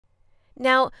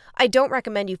Now, I don't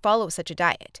recommend you follow such a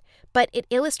diet, but it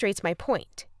illustrates my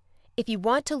point. If you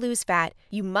want to lose fat,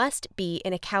 you must be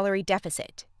in a calorie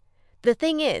deficit. The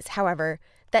thing is, however,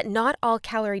 that not all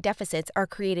calorie deficits are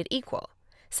created equal.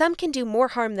 Some can do more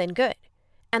harm than good.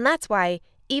 And that's why,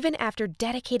 even after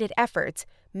dedicated efforts,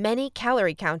 many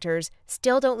calorie counters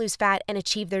still don't lose fat and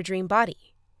achieve their dream body.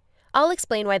 I'll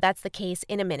explain why that's the case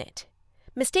in a minute.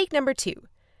 Mistake number 2.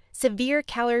 Severe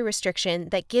calorie restriction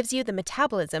that gives you the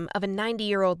metabolism of a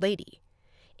 90-year-old lady.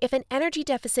 If an energy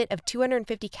deficit of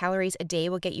 250 calories a day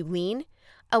will get you lean,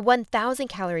 a 1,000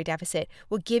 calorie deficit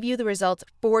will give you the results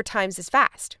 4 times as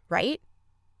fast, right?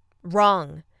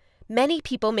 Wrong. Many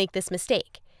people make this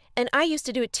mistake, and I used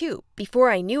to do it too before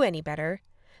I knew any better.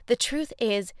 The truth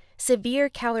is, severe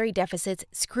calorie deficits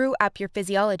screw up your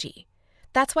physiology.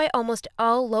 That's why almost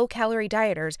all low-calorie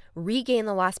dieters regain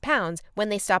the lost pounds when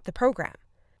they stop the program.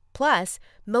 Plus,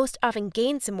 most often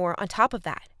gain some more on top of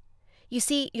that. You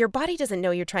see, your body doesn't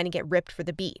know you're trying to get ripped for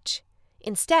the beach.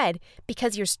 Instead,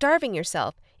 because you're starving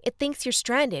yourself, it thinks you're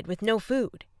stranded with no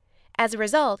food. As a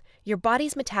result, your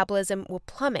body's metabolism will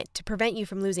plummet to prevent you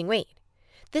from losing weight.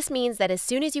 This means that as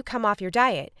soon as you come off your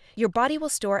diet, your body will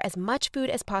store as much food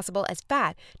as possible as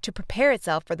fat to prepare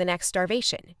itself for the next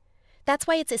starvation. That's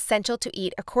why it's essential to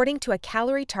eat according to a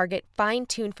calorie target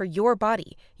fine-tuned for your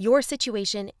body, your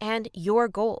situation, and your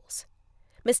goals.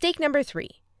 Mistake number 3.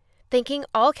 Thinking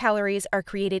all calories are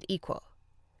created equal.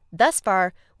 Thus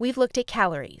far, we've looked at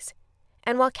calories.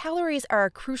 And while calories are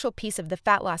a crucial piece of the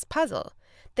fat loss puzzle,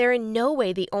 they're in no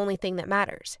way the only thing that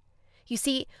matters. You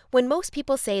see, when most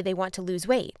people say they want to lose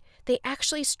weight, they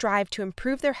actually strive to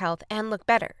improve their health and look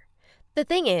better. The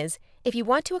thing is, if you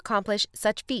want to accomplish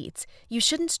such feats, you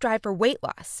shouldn't strive for weight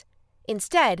loss.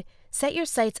 Instead, set your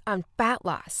sights on fat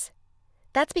loss.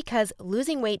 That's because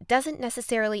losing weight doesn't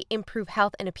necessarily improve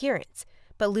health and appearance,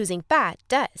 but losing fat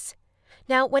does.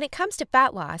 Now, when it comes to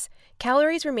fat loss,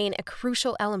 calories remain a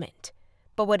crucial element.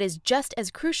 But what is just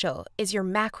as crucial is your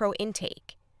macro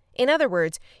intake. In other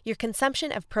words, your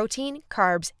consumption of protein,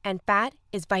 carbs, and fat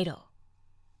is vital.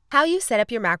 How you set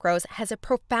up your macros has a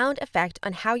profound effect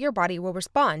on how your body will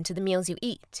respond to the meals you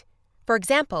eat. For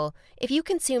example, if you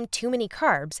consume too many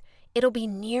carbs, it'll be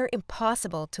near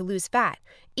impossible to lose fat,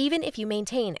 even if you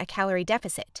maintain a calorie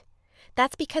deficit.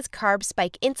 That's because carbs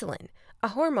spike insulin, a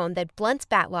hormone that blunts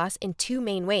fat loss in 2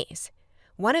 main ways.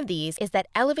 One of these is that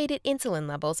elevated insulin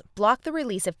levels block the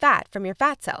release of fat from your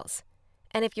fat cells.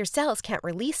 And if your cells can't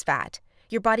release fat,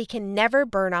 your body can never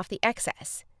burn off the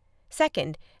excess.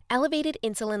 Second, elevated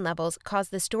insulin levels cause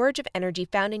the storage of energy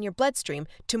found in your bloodstream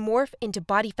to morph into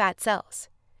body fat cells.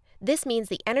 This means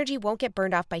the energy won't get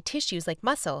burned off by tissues like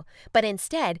muscle, but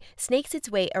instead snakes its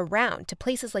way around to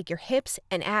places like your hips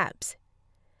and abs.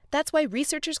 That's why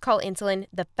researchers call insulin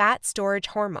the fat storage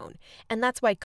hormone, and that's why